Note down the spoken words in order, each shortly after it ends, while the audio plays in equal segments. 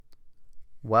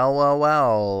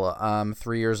Well.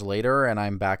 3 years later, and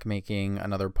I'm back making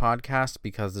another podcast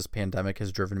because this pandemic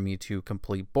has driven me to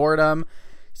complete boredom.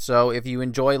 So if you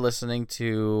enjoy listening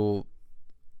to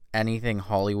anything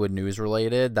Hollywood news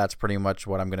related, that's pretty much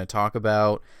what I'm going to talk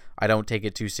about. I don't take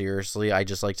it too seriously. I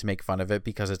just like to make fun of it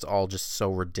because it's all just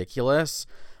so ridiculous.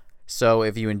 So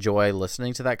if you enjoy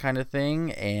listening to that kind of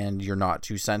thing and you're not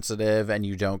too sensitive and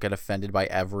you don't get offended by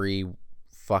every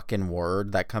fucking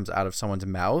word that comes out of someone's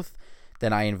mouth,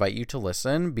 then I invite you to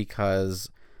listen because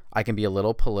I can be a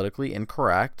little politically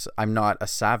incorrect. I'm not a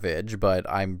savage, but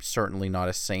I'm certainly not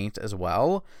a saint as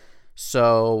well.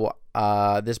 So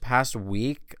this past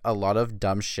week, a lot of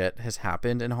dumb shit has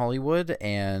happened in Hollywood.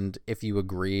 And if you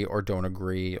agree or don't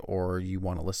agree, or you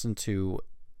want to listen to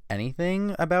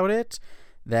anything about it,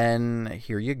 then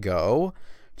here you go.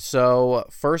 So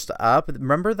first up,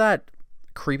 remember that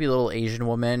creepy little Asian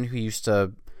woman who used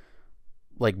to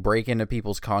like break into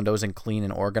people's condos and clean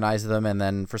and organize them, and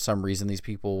then for some reason these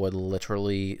people would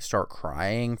literally start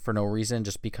crying for no reason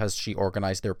just because she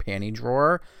organized their panty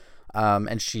drawer,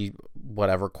 and she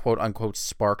whatever quote unquote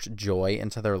sparked joy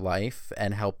into their life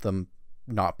and helped them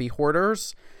not be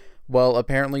hoarders? Well,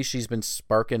 apparently she's been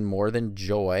sparking more than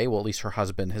joy. Well, at least her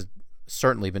husband has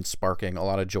certainly been sparking a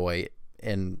lot of joy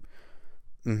in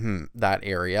that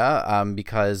area,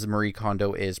 because Marie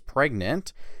Kondo is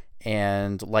pregnant.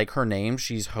 And like her name,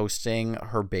 she's hosting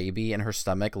her baby in her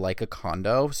stomach like a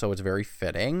condo, so it's very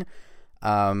fitting.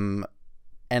 And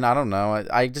I don't know,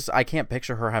 I can't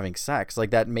picture her having sex. Like,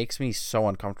 that makes me so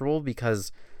uncomfortable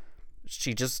because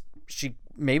she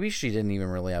maybe she didn't even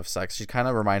really have sex. She kind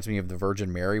of reminds me of the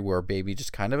Virgin Mary, where a baby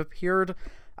just kind of appeared.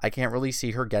 I can't really see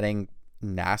her getting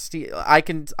nasty. I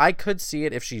could see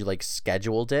it if she like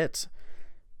scheduled it,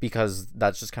 because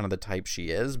that's just kind of the type she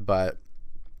is, but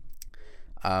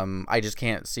I just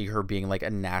can't see her being like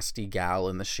a nasty gal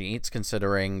in the sheets,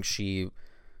 considering she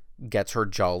gets her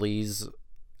jollies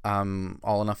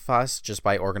all in a fuss just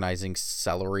by organizing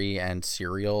celery and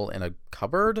cereal in a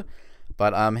cupboard.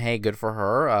 But hey, good for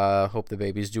her. Hope the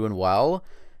baby's doing well.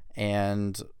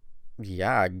 And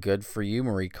yeah, good for you,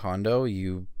 Marie Kondo,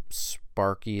 you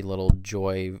sparky little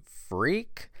joy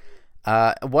freak.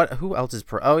 Who else is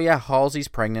Halsey's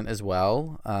pregnant as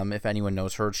well. If anyone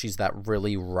knows her, she's that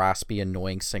really raspy,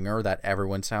 annoying singer that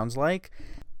everyone sounds like.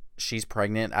 She's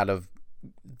pregnant out of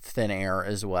thin air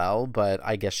as well, but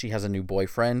I guess she has a new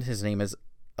boyfriend. His name is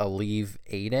Aleve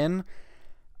Aiden.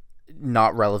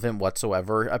 Not relevant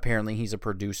whatsoever. Apparently he's a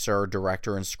producer,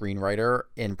 director, and screenwriter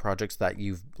in projects that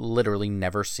you've literally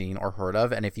never seen or heard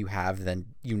of, and if you have, then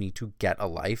you need to get a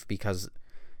life, because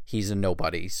he's a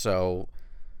nobody. So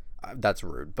that's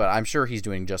rude, but I'm sure he's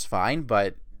doing just fine.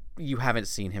 But you haven't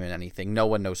seen him in anything. No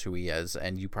one knows who he is,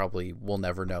 and you probably will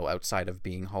never know outside of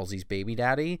being Halsey's baby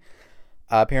daddy.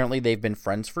 Apparently they've been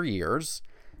friends for years.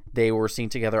 They were seen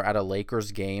together at a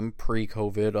Lakers game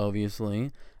pre-COVID,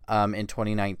 obviously, in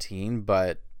 2019,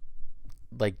 but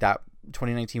like that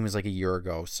 2019 was like a year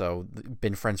ago, so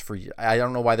been friends for, I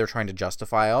don't know why they're trying to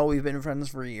justify, oh, we've been friends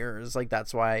for years. Like,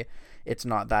 that's why it's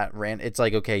not that it's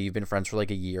like, okay, you've been friends for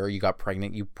like a year, you got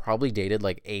pregnant, you probably dated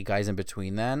like 8 guys in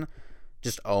between then.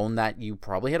 Just own that you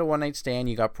probably had a one night stand,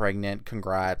 you got pregnant,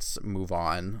 congrats, move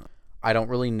on. I don't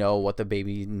really know what the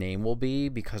baby name will be,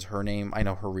 because her name, I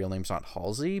know her real name's not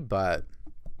Halsey, but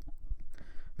I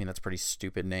mean, that's a pretty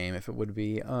stupid name if it would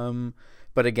be.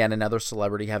 But again, another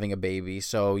celebrity having a baby,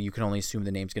 so you can only assume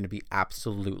the name's going to be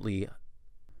absolutely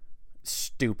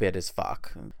stupid as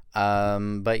fuck.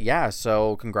 But yeah,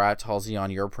 so congrats, Halsey, on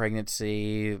your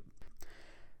pregnancy.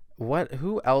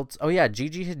 Who else? Oh yeah,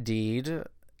 Gigi Hadid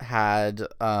had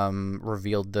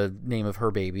revealed the name of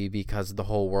her baby because the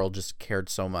whole world just cared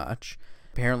so much.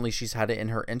 Apparently she's had it in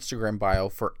her Instagram bio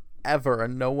forever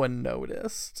and no one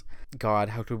noticed. God,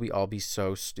 how could we all be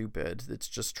so stupid? It's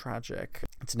just tragic.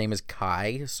 Its name is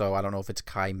Kai, so I don't know if it's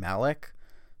Kai Malik,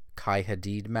 Kai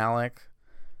Hadid Malik,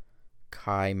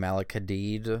 Kai Malik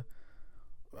Hadid.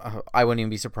 I wouldn't even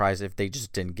be surprised if they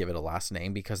just didn't give it a last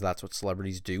name, because that's what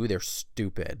celebrities do. They're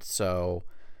stupid. So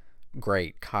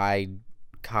great, Kai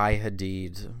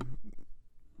Hadid,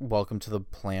 welcome to the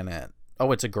planet.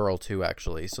 Oh, it's a girl too,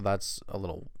 actually, so that's a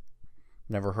little,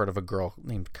 never heard of a girl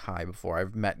named Kai before.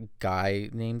 I've met guy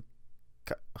named,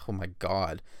 oh my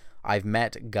god, I've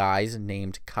met guys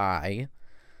named Kai,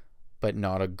 but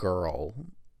not a girl,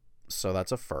 so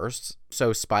that's a first.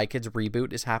 So Spy Kids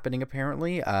reboot is happening,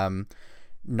 apparently.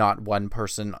 Not one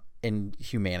person in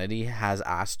humanity has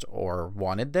asked or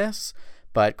wanted this,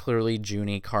 but clearly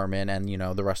Junie, Carmen, and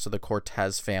the rest of the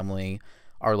Cortez family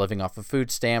are living off of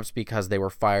food stamps because they were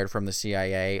fired from the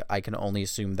CIA. I can only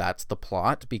assume that's the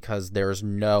plot, because there's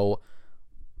no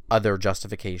other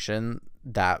justification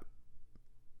that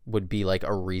would be like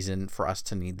a reason for us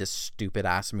to need this stupid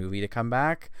ass movie to come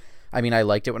back. I mean, I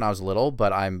liked it when I was little,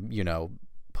 but I'm,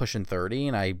 pushing 30,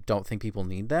 and I don't think people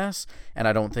need this, and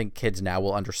I don't think kids now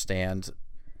will understand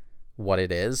what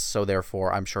it is, so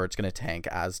therefore I'm sure it's going to tank,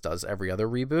 as does every other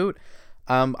reboot.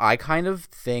 I kind of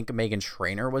think Meghan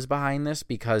Trainor was behind this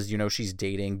because, she's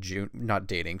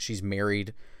she's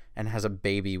married and has a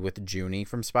baby with Junie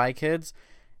from Spy Kids,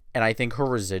 and I think her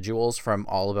residuals from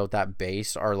All About That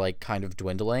Bass are like kind of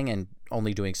dwindling and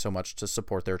only doing so much to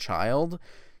support their child.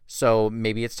 So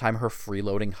maybe it's time her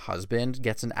freeloading husband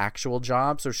gets an actual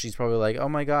job. So she's probably like, oh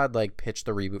my God, like pitch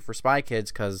the reboot for Spy Kids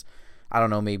because, I don't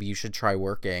know, maybe you should try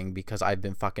working because I've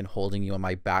been fucking holding you on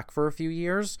my back for a few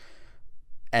years.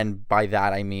 And by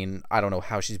that, I mean, I don't know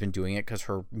how she's been doing it because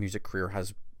her music career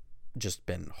has just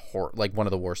been like one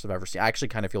of the worst I've ever seen. I actually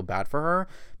kind of feel bad for her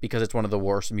because it's one of the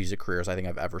worst music careers I think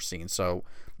I've ever seen. So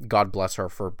God bless her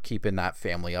for keeping that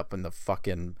family up in the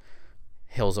fucking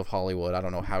hills of Hollywood. I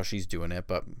don't know how she's doing it,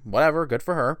 but whatever, good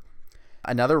for her.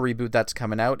 Another reboot that's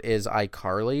coming out is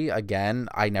iCarly. Again,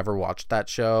 I never watched that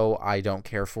show. I don't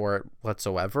care for it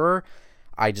whatsoever.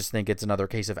 I just think it's another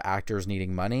case of actors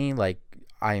needing money. Like,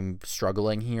 I'm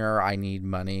struggling here. I need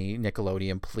money.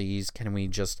 Nickelodeon, please, can we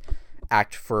just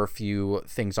act for a few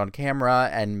things on camera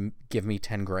and give me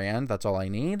 10 grand? That's all I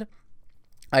need.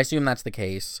 I assume that's the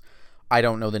case. I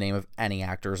don't know the name of any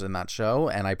actors in that show,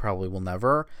 and I probably will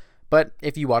never. But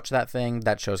if you watch that thing,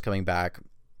 that show's coming back.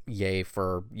 Yay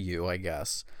for you, I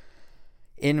guess.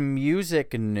 In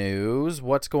music news,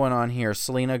 what's going on here?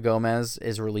 Selena Gomez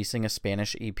is releasing a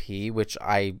Spanish EP, which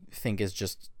I think is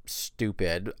just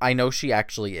stupid. I know she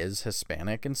actually is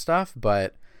Hispanic and stuff,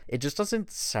 but it just doesn't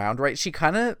sound right. She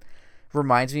kind of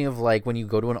reminds me of like when you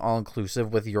go to an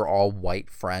all-inclusive with your all-white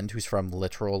friend who's from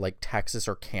literal like Texas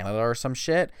or Canada or some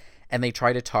shit, and they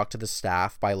try to talk to the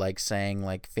staff by like saying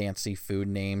like fancy food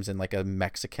names in like a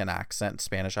Mexican accent,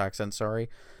 Spanish accent, sorry.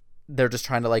 They're just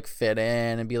trying to like fit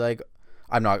in and be like,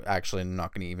 I'm not going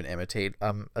to even imitate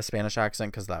a Spanish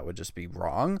accent because that would just be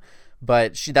wrong.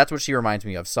 But that's what she reminds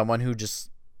me of, someone who just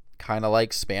kind of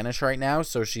likes Spanish right now,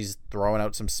 so she's throwing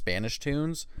out some Spanish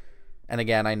tunes. And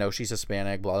again, I know she's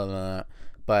Hispanic, blah, blah, blah,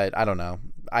 but I don't know.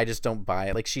 I just don't buy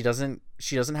it. Like, she doesn't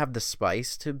have the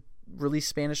spice to release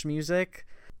Spanish music.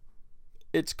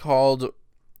 It's called,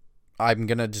 I'm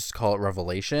going to just call it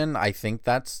Revelation. I think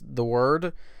that's the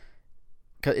word.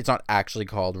 It's not actually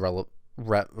called Revelation.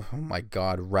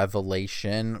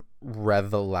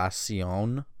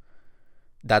 Revelacion.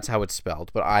 That's how it's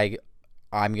spelled. But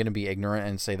I'm going to be ignorant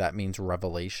and say that means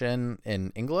revelation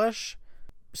in English.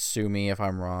 Sue me if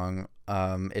I'm wrong.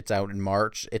 It's out in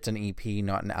March. It's an EP,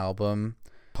 not an album.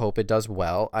 Hope it does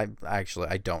well. I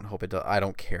don't hope it does. I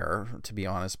don't care, to be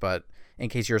honest, but in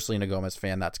case you're a Selena Gomez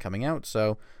fan, that's coming out.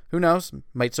 So who knows?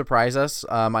 Might surprise us.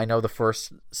 I know the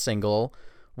first single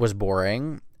was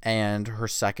boring, and her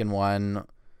second one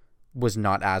was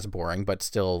not as boring, but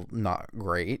still not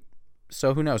great.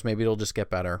 So who knows? Maybe it'll just get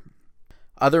better.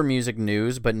 Other music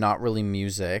news, but not really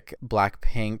music.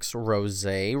 BLACKPINK's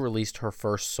Rosé released her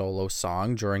first solo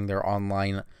song during their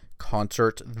online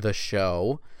concert, The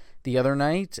Show, the other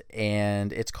night,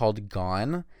 and it's called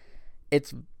Gone.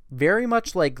 It's very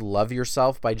much like Love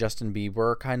Yourself by Justin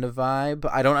Bieber kind of vibe.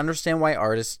 I don't understand why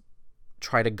artists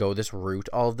try to go this route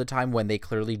all of the time when they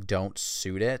clearly don't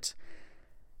suit it,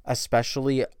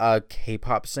 especially a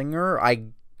K-pop singer.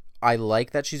 I like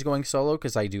that she's going solo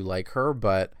because I do like her,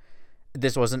 but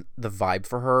this wasn't the vibe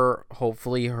for her.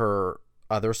 Hopefully her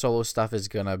other solo stuff is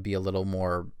gonna be a little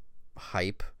more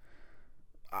hype.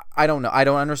 I don't know. I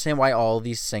don't understand why all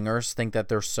these singers think that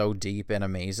they're so deep and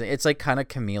amazing. It's like kind of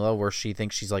Camila, where she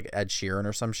thinks she's like Ed Sheeran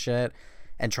or some shit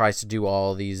and tries to do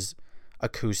all these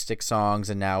acoustic songs,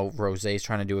 and now Rosé's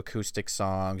trying to do acoustic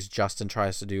songs. Justin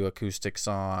tries to do acoustic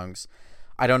songs.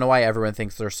 I don't know why everyone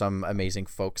thinks there's some amazing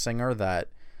folk singer that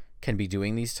can be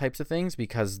doing these types of things,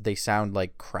 because they sound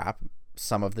like crap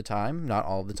some of the time, not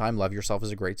all of the time. Love Yourself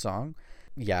is a great song.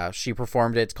 Yeah, she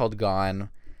performed it. It's called Gone.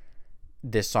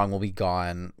 This song will be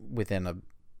gone within a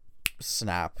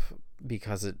snap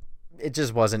because it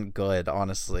just wasn't good,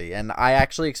 honestly. And I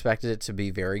actually expected it to be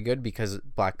very good because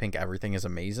BLACKPINK, everything is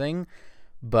amazing,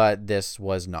 but this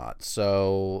was not.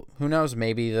 So who knows?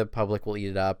 Maybe the public will eat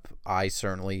it up. I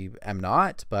certainly am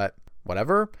not, but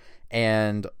whatever.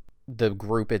 And the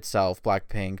group itself,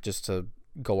 BLACKPINK, just to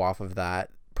go off of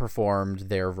that, performed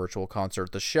their virtual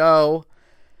concert, The Show,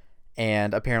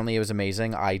 and apparently it was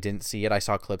amazing. I didn't see it. I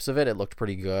saw clips of it. It looked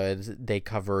pretty good. They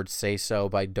covered Say So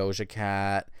by Doja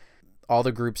Cat. All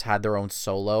the groups had their own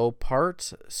solo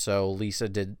part. So Lisa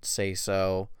did Say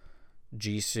So.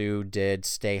 Jisoo did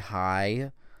Stay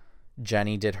High.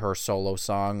 Jennie did her solo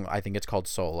song. I think it's called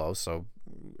Solo, so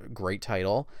great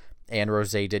title. And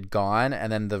Rosé did Gone,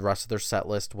 and then the rest of their set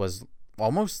list was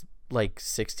almost like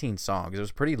 16 songs. It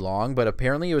was pretty long, but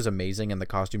apparently it was amazing, and the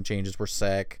costume changes were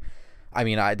sick. I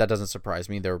mean, that doesn't surprise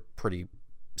me. They're pretty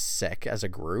sick as a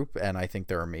group, and I think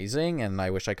they're amazing, and I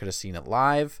wish I could have seen it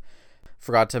live.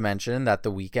 Forgot to mention that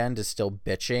The Weeknd is still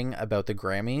bitching about the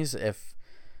Grammys. If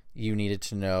you needed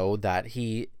to know that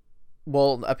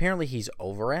apparently he's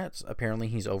over it. Apparently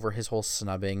he's over his whole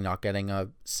snubbing, not getting a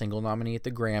single nominee at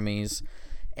the Grammys.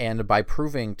 And by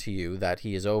proving to you that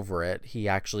he is over it, he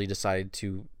actually decided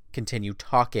to continue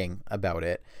talking about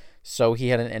it. So he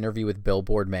had an interview with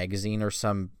Billboard magazine or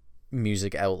some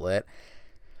music outlet,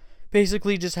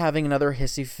 basically just having another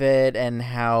hissy fit, and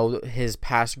how his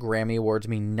past Grammy Awards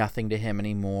mean nothing to him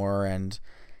anymore, and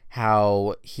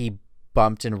how he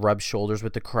bumped and rubbed shoulders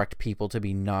with the correct people to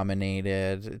be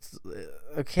nominated. It's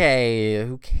okay,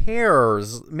 who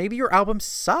cares? Maybe your album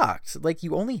sucked. Like,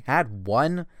 you only had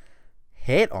one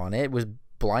hit on it. It was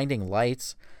Blinding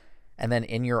Lights, and then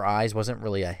In Your Eyes wasn't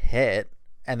really a hit,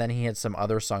 and then he had some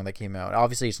other song that came out.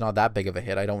 Obviously it's not that big of a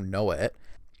hit, I don't know it,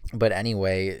 but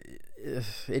anyway,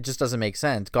 it just doesn't make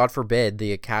sense. God forbid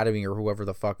the Academy or whoever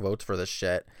the fuck votes for this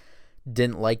shit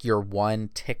didn't like your one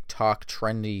TikTok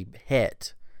trendy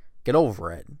hit. Get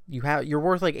over it. You're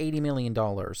worth like $80 million.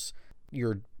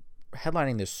 You're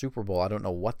headlining the Super Bowl. I don't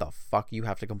know what the fuck you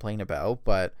have to complain about,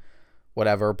 but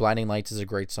whatever. Blinding Lights is a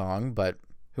great song, but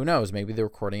who knows? Maybe the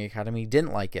Recording Academy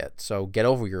didn't like it. So get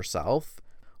over yourself.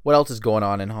 What else is going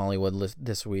on in Hollywood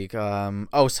this week?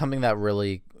 Something that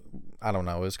really, I don't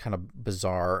know, it was kind of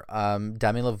bizarre.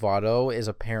 Demi Lovato is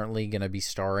apparently going to be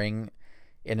starring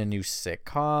in a new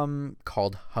sitcom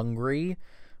called Hungry,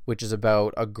 which is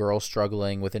about a girl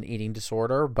struggling with an eating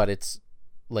disorder, but it's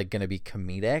like going to be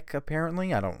comedic,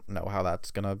 apparently. I don't know how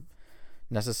that's going to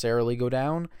necessarily go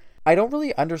down. I don't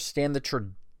really understand the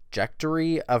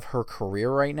trajectory of her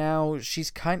career right now.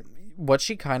 What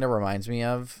she kind of reminds me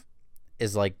of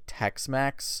is like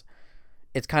Tex-Mex.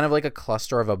 It's kind of like a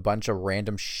cluster of a bunch of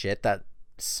random shit that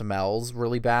smells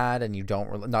really bad, and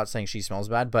not saying she smells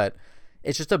bad, but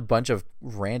it's just a bunch of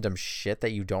random shit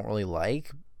that you don't really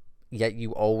like, yet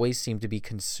you always seem to be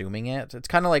consuming it. It's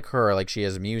kind of like her. Like, she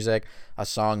has music, a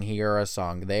song here, a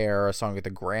song there, a song at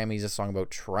the Grammys, a song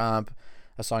about Trump,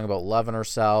 a song about loving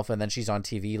herself, and then she's on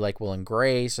TV like Will and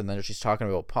Grace, and then she's talking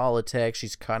about politics,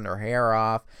 she's cutting her hair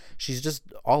off, she's just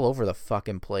all over the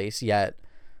fucking place, yet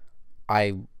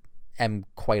I am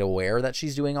quite aware that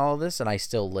she's doing all of this, and I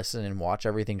still listen and watch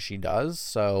everything she does.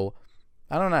 So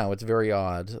I don't know, it's very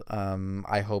odd.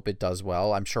 I hope it does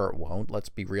well. I'm sure it won't. Let's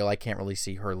be real, I can't really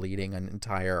see her leading an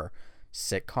entire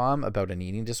sitcom about an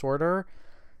eating disorder,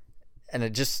 and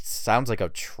it just sounds like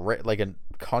a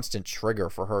constant trigger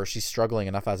for her. She's struggling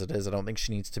enough as it is. I don't think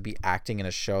she needs to be acting in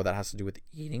a show that has to do with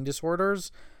eating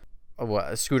disorders.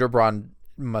 Scooter Braun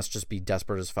must just be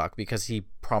desperate as fuck, because he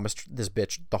promised this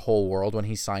bitch the whole world when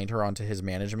he signed her onto his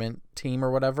management team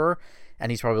or whatever,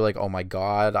 and he's probably like, oh my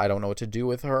god, I don't know what to do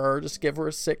with her, just give her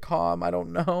a sitcom, I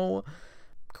don't know.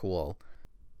 Cool.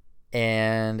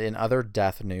 And in other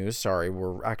death news, sorry,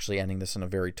 we're actually ending this in a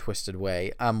very twisted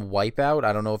way. Wipeout,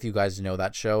 I don't know if you guys know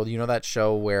that show. You know that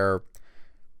show where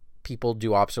people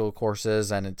do obstacle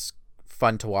courses, and it's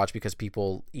fun to watch because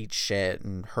people eat shit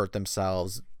and hurt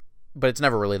themselves, but it's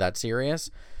never really that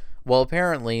serious. Well,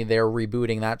 apparently they're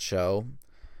rebooting that show.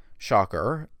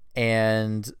 Shocker.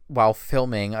 And while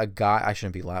filming, I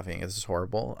shouldn't be laughing, this is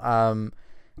horrible.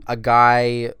 A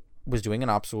guy was doing an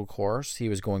obstacle course. He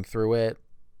was going through it,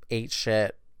 ate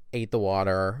shit, ate the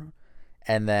water,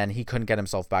 and then he couldn't get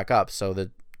himself back up. So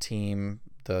the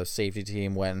safety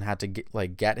team went and had to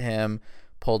get him,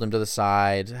 pulled him to the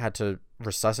side, had to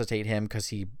resuscitate him because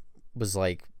he was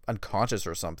like unconscious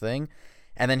or something.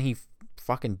 And then he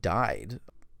fucking died.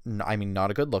 I mean, not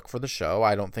a good look for the show.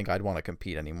 I don't think I'd want to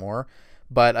compete anymore.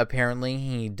 But apparently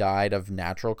he died of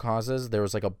natural causes. There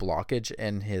was like a blockage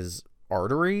in his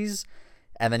arteries.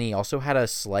 And then he also had a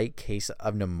slight case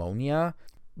of pneumonia.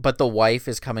 But the wife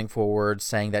is coming forward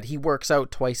saying that he works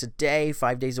out twice a day,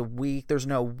 5 days a week. There's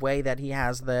no way that he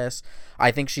has this.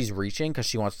 I think she's reaching because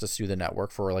she wants to sue the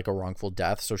network for like a wrongful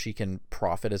death so she can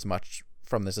profit as much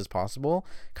from this as possible.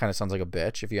 Kind of sounds like a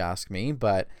bitch if you ask me,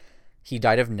 but he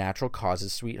died of natural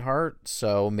causes, sweetheart.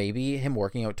 So maybe him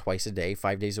working out twice a day,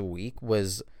 5 days a week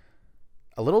was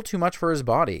a little too much for his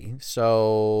body.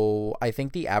 So I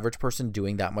think the average person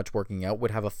doing that much working out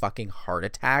would have a fucking heart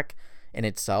attack in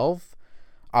itself.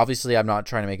 Obviously, I'm not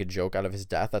trying to make a joke out of his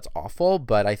death. That's awful.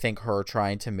 But I think her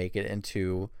trying to make it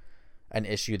into an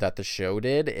issue that the show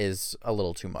did is a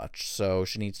little too much. So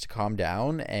she needs to calm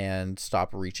down and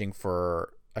stop reaching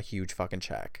for a huge fucking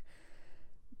check.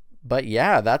 But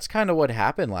yeah, that's kind of what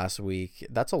happened last week.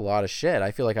 That's a lot of shit.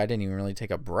 I feel like I didn't even really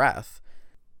take a breath.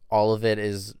 All of it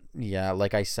is, yeah,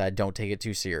 like I said, don't take it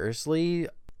too seriously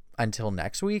until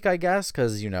next week, I guess,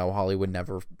 because, you know, Hollywood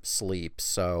never sleeps.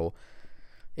 So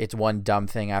it's one dumb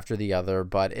thing after the other,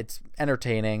 but it's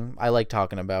entertaining. I like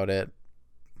talking about it.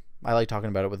 I like talking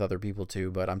about it with other people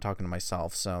too, but I'm talking to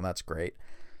myself, so that's great.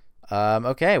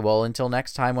 Okay, well, until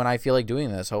next time when I feel like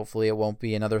doing this, hopefully it won't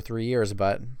be another 3 years,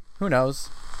 but who knows?